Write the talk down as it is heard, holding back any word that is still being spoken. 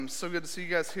So good to see you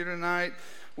guys here tonight.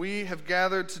 We have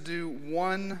gathered to do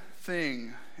one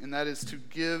thing, and that is to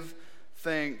give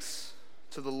thanks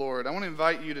to the Lord. I want to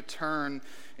invite you to turn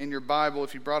in your Bible,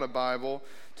 if you brought a Bible,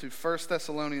 to 1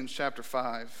 Thessalonians chapter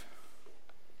 5.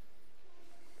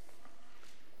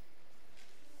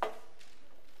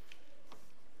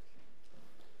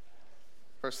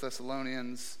 1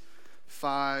 Thessalonians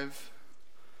 5.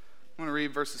 I want to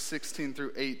read verses 16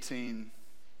 through 18.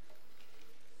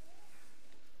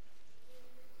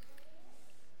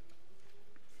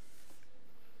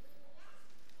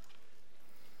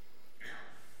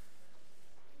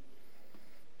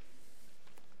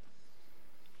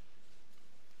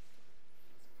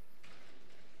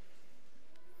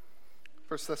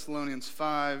 First Thessalonians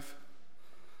 5,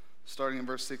 starting in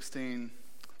verse 16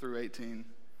 through 18.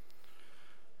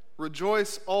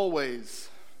 Rejoice always,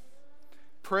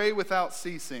 pray without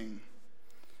ceasing,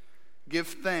 give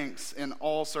thanks in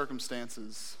all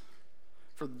circumstances,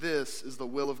 for this is the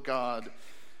will of God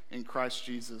in Christ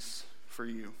Jesus for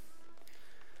you.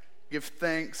 Give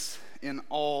thanks in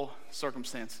all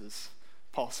circumstances,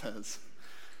 Paul says.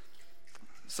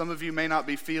 Some of you may not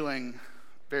be feeling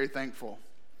very thankful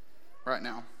right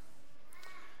now.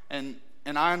 And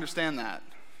I understand that.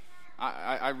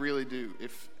 I really do.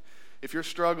 If you're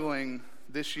struggling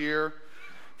this year,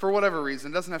 for whatever reason,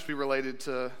 it doesn't have to be related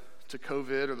to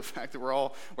COVID or the fact that we're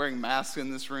all wearing masks in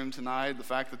this room tonight, the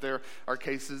fact that there are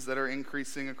cases that are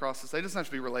increasing across the state, it doesn't have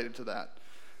to be related to that.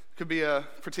 It could be a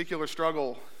particular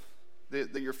struggle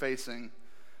that you're facing.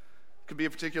 It could be a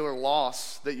particular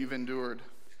loss that you've endured,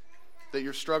 that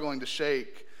you're struggling to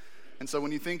shake. And so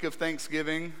when you think of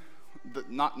Thanksgiving,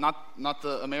 not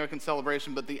the American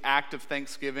celebration, but the act of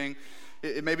Thanksgiving,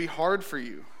 it may be hard for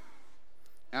you.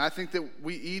 And I think that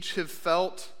we each have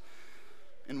felt,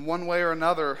 in one way or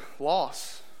another,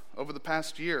 loss over the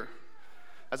past year.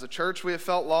 As a church, we have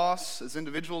felt loss. As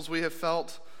individuals, we have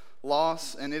felt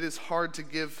loss. And it is hard to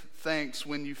give thanks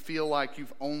when you feel like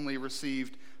you've only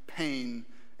received pain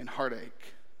and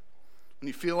heartache. When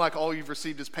you feel like all you've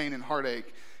received is pain and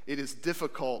heartache, it is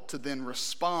difficult to then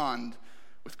respond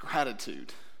with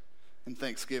gratitude and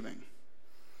thanksgiving.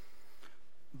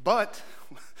 But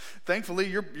thankfully,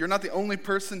 you're not the only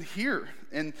person here.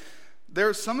 And there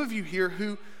are some of you here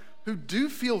who do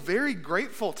feel very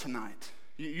grateful tonight.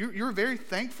 You're very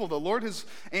thankful. The Lord has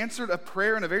answered a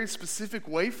prayer in a very specific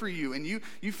way for you. And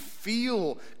you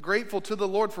feel grateful to the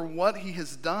Lord for what He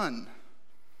has done.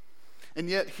 And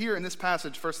yet here in this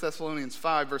passage, 1 Thessalonians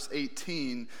 5, verse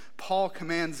 18, Paul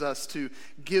commands us to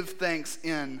give thanks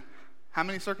in how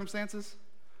many circumstances?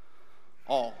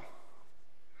 All.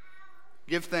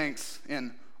 Give thanks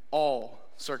in all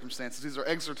circumstances. These are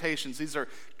exhortations. These are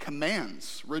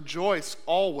commands. Rejoice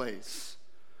always.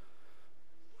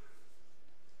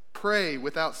 Pray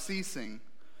without ceasing.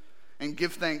 And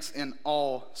give thanks in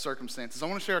all circumstances. I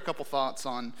want to share a couple thoughts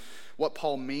on what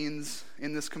Paul means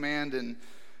in this command and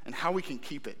how we can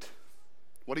keep it.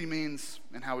 What he means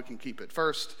and how we can keep it.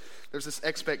 First, there's this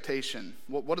expectation.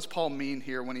 What does Paul mean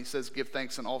here when he says give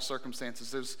thanks in all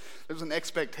circumstances? There's an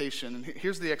expectation, and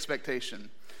here's the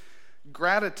expectation.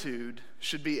 Gratitude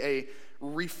should be a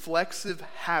reflexive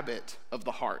habit of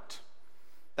the heart.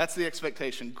 That's the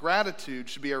expectation. Gratitude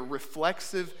should be a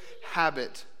reflexive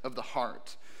habit of the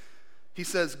heart. He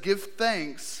says give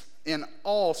thanks in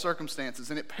all circumstances,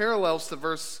 and it parallels to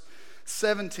verse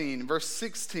 17, verse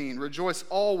 16, rejoice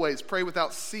always, pray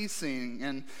without ceasing.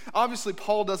 And obviously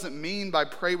Paul doesn't mean by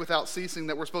pray without ceasing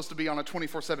that we're supposed to be on a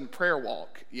 24/7 prayer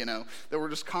walk, that we're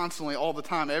just constantly all the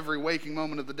time, every waking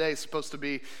moment of the day supposed to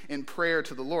be in prayer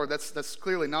to the Lord. That's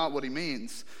clearly not what he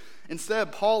means.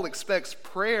 Instead, Paul expects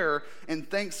prayer and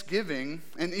thanksgiving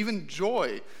and even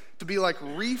joy to be like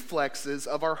reflexes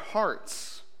of our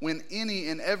hearts when any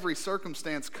and every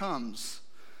circumstance comes.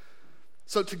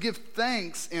 So to give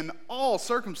thanks in all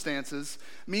circumstances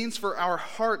means for our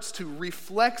hearts to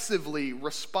reflexively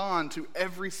respond to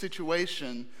every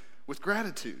situation with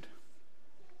gratitude.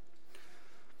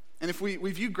 And if we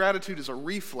view gratitude as a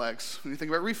reflex, when you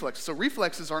think about reflexes, so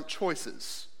reflexes aren't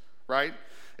choices, right?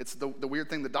 It's the weird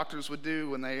thing the doctors would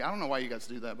do when I don't know why you guys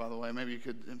do that, by the way. Maybe you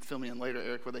could fill me in later,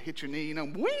 Eric, where they hit your knee,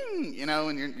 wing,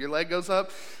 and your leg goes up.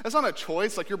 That's not a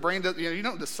choice. Like your brain does, you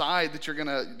don't decide that you're going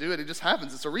to do it. It just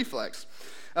happens. It's a reflex.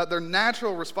 They're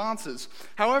natural responses.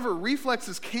 However,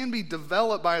 reflexes can be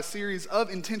developed by a series of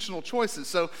intentional choices.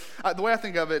 So the way I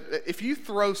think of it, if you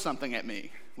throw something at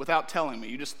me without telling me,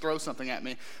 you just throw something at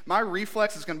me, my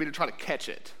reflex is going to be to try to catch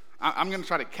it. I'm going to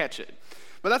try to catch it.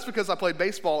 But that's because I played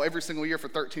baseball every single year for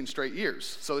 13 straight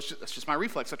years. So it's just my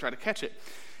reflex. I try to catch it.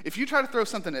 If you try to throw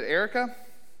something at Erica,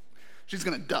 she's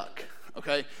going to duck.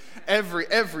 Okay?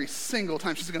 Every single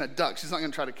time she's going to duck. She's not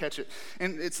going to try to catch it.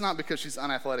 And it's not because she's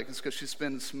unathletic. It's because she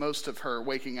spends most of her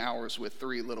waking hours with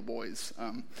 3 little boys.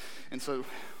 And so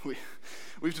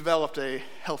we've developed a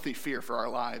healthy fear for our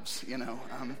lives, you know.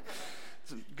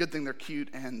 It's a good thing they're cute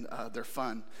and they're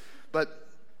fun. But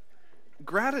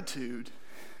gratitude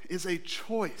is a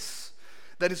choice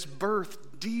that is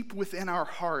birthed deep within our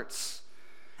hearts.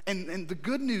 And the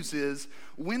good news is,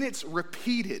 when it's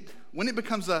repeated, when it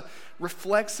becomes a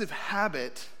reflexive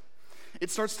habit,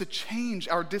 it starts to change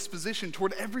our disposition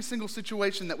toward every single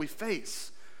situation that we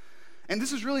face. And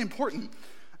this is really important.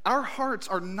 Our hearts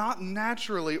are not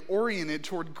naturally oriented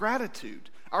toward gratitude.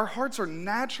 Our hearts are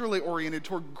naturally oriented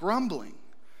toward grumbling.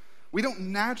 We don't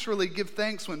naturally give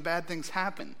thanks when bad things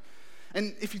happen.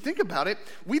 And if you think about it,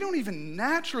 we don't even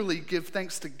naturally give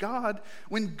thanks to God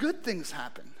when good things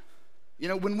happen. You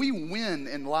know, when we win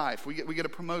in life, we get a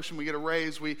promotion, we get a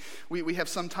raise, we have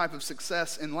some type of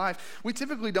success in life, we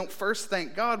typically don't first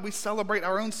thank God. We celebrate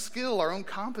our own skill, our own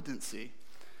competency.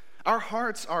 Our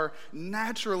hearts are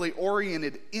naturally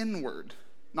oriented inward,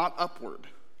 not upward.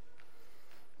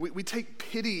 We take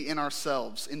pity in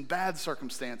ourselves in bad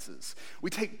circumstances. We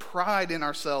take pride in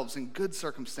ourselves in good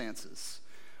circumstances.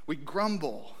 We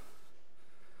grumble.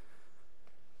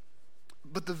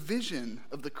 But the vision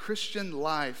of the Christian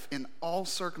life in all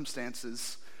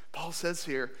circumstances, Paul says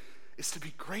here, is to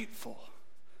be grateful.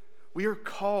 We are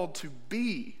called to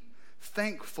be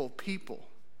thankful people.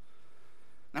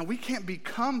 Now, we can't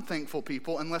become thankful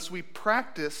people unless we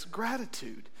practice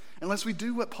gratitude, unless we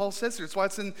do what Paul says here. It's why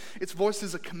it's voiced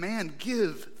as a command: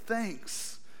 give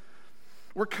thanks.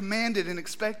 We're commanded and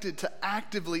expected to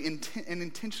actively and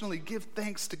intentionally give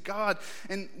thanks to God.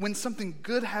 And when something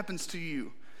good happens to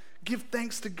you, give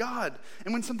thanks to God.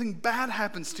 And when something bad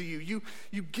happens to you,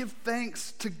 you give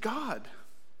thanks to God.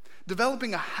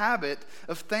 Developing a habit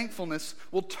of thankfulness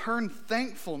will turn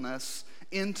thankfulness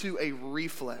into a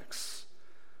reflex,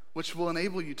 which will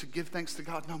enable you to give thanks to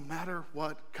God no matter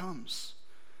what comes.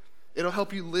 It'll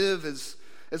help you live as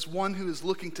one who is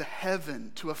looking to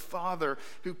heaven, to a Father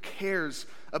who cares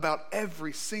about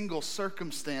every single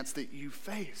circumstance that you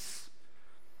face.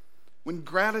 When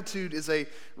gratitude is a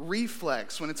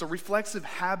reflex, when it's a reflexive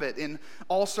habit in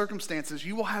all circumstances,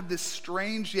 you will have this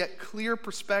strange yet clear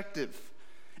perspective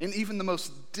in even the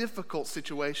most difficult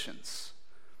situations.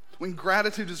 When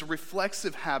gratitude is a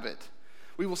reflexive habit,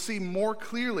 we will see more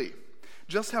clearly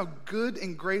just how good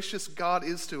and gracious God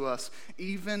is to us,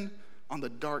 even on the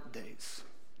dark days.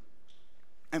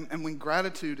 And when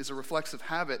gratitude is a reflexive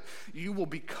habit, you will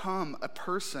become a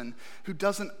person who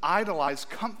doesn't idolize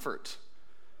comfort.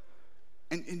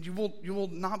 And you will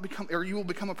not become, or you will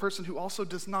become a person who also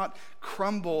does not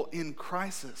crumble in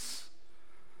crisis.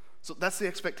 So that's the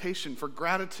expectation for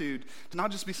gratitude to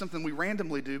not just be something we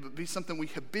randomly do, but be something we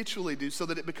habitually do so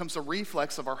that it becomes a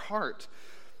reflex of our heart.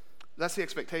 That's the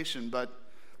expectation, but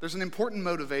there's an important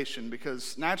motivation,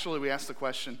 because naturally we ask the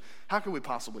question, how could we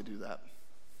possibly do that?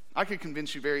 I could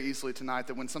convince you very easily tonight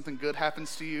that when something good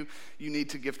happens to you, you need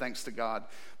to give thanks to God.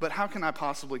 But how can I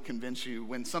possibly convince you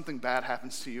when something bad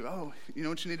happens to you, oh, you know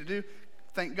what you need to do?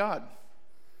 Thank God.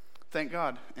 Thank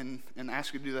God. And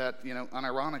ask you to do that,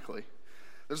 unironically.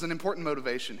 There's an important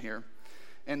motivation here.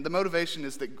 And the motivation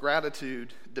is that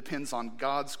gratitude depends on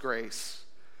God's grace,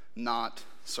 not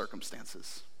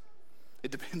circumstances.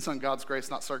 It depends on God's grace,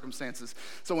 not circumstances.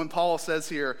 So when Paul says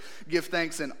here, give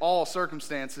thanks in all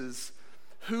circumstances,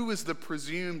 who is the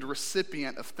presumed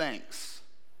recipient of thanks?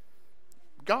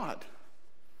 God.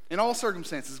 In all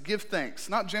circumstances, give thanks,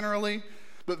 not generally,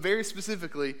 but very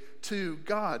specifically to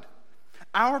God.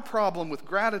 Our problem with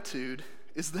gratitude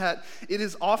is that it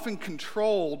is often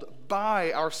controlled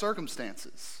by our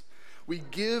circumstances. We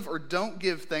give or don't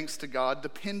give thanks to God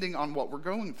depending on what we're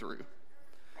going through.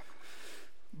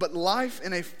 But life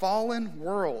in a fallen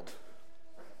world,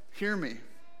 hear me,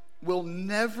 will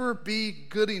never be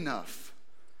good enough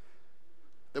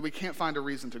that we can't find a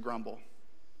reason to grumble.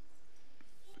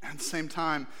 At the same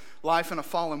time, life in a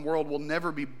fallen world will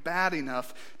never be bad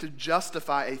enough to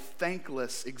justify a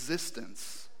thankless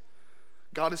existence.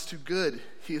 God is too good.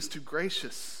 He is too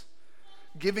gracious.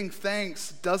 Giving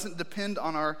thanks doesn't depend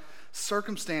on our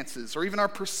circumstances or even our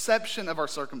perception of our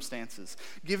circumstances.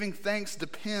 Giving thanks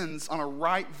depends on a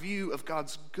right view of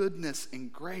God's goodness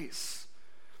and grace.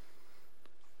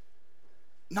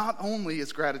 Not only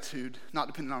is gratitude not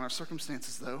dependent on our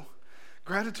circumstances, though,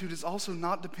 gratitude is also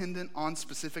not dependent on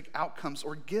specific outcomes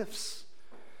or gifts.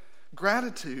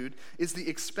 Gratitude is the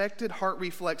expected heart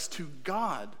reflex to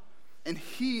God, and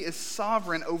He is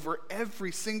sovereign over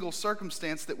every single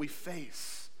circumstance that we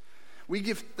face. We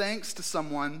give thanks to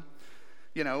someone,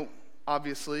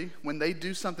 obviously, when they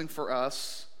do something for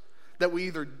us that we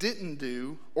either didn't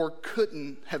do or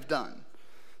couldn't have done.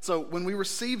 So when we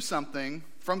receive something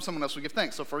from someone else, we give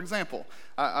thanks. So for example,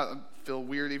 I feel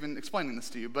weird even explaining this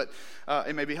to you, but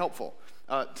it may be helpful.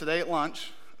 Today at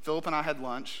lunch, Philip and I had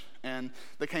lunch, and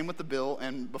they came with the bill,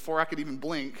 and before I could even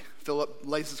blink, Philip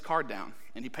lays his card down,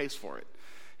 and he pays for it.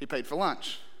 He paid for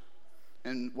lunch.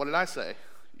 And what did I say?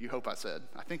 You hope I said.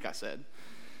 I think I said.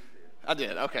 I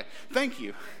did, okay. Thank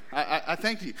you. I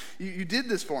thank you. You did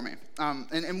this for me.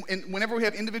 And whenever we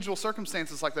have individual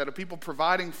circumstances like that of people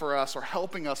providing for us or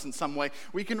helping us in some way,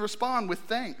 we can respond with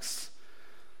thanks.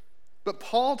 But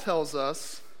Paul tells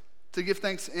us to give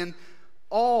thanks in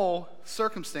all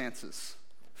circumstances.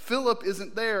 Philip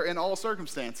isn't there in all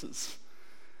circumstances.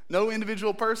 No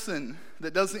individual person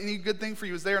that does any good thing for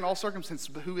you is there in all circumstances,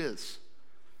 but who is?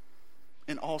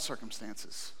 In all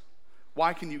circumstances.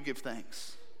 Why can you give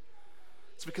thanks?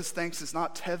 It's because thanks is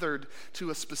not tethered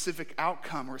to a specific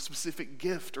outcome or a specific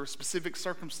gift or a specific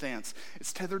circumstance.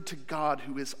 It's tethered to God,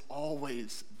 who is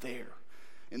always there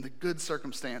in the good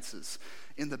circumstances,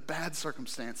 in the bad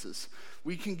circumstances.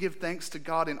 We can give thanks to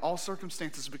God in all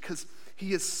circumstances because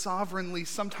he is sovereignly,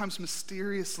 sometimes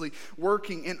mysteriously,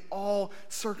 working in all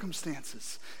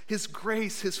circumstances. His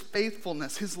grace, his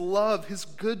faithfulness, his love, his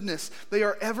goodness, they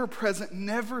are ever-present,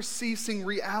 never-ceasing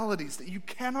realities that you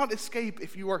cannot escape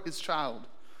if you are his child.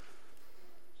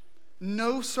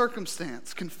 No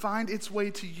circumstance can find its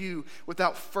way to you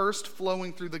without first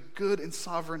flowing through the good and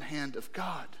sovereign hand of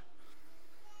God.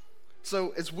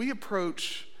 So as we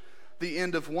approach the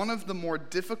end of one of the more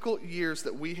difficult years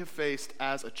that we have faced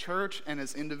as a church and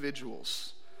as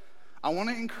individuals, I want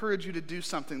to encourage you to do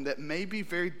something that may be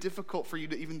very difficult for you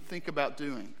to even think about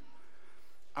doing.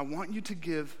 I want you to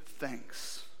give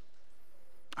thanks.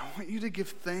 I want you to give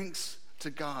thanks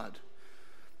to God.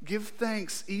 Give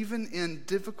thanks even in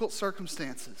difficult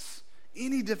circumstances,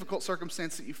 any difficult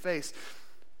circumstance that you face,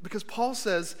 because Paul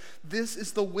says this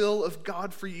is the will of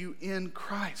God for you in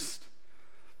Christ.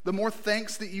 The more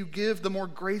thanks that you give, the more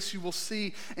grace you will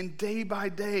see. And day by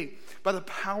day, by the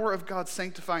power of God's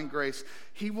sanctifying grace,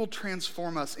 he will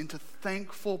transform us into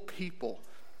thankful people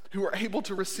who are able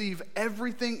to receive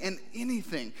everything and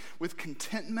anything with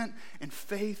contentment and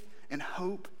faith and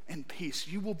hope and peace.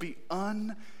 You will be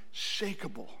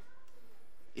unshakable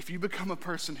if you become a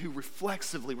person who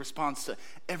reflexively responds to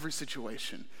every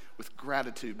situation with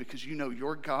gratitude, because you know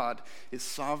your God is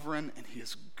sovereign and he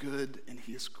is good and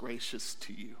he is gracious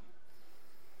to you.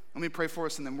 Let me pray for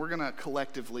us, and then we're going to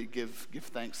collectively give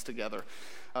thanks together.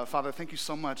 Father, thank you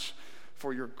so much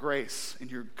for your grace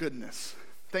and your goodness.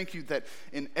 Thank you that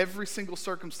in every single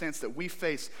circumstance that we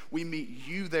face, we meet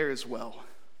you there as well.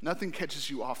 Nothing catches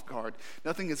you off guard.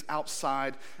 Nothing is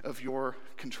outside of your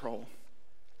control.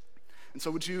 And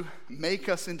so would you make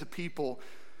us into people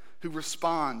who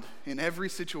respond in every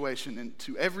situation and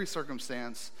to every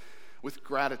circumstance with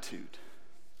gratitude?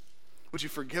 Would you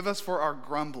forgive us for our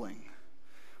grumbling?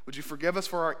 Would you forgive us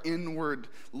for our inward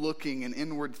looking and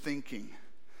inward thinking?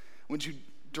 Would you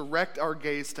direct our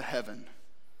gaze to heaven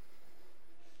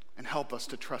and help us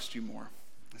to trust you more?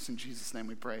 It's in Jesus' name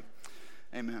we pray.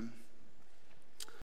 Amen.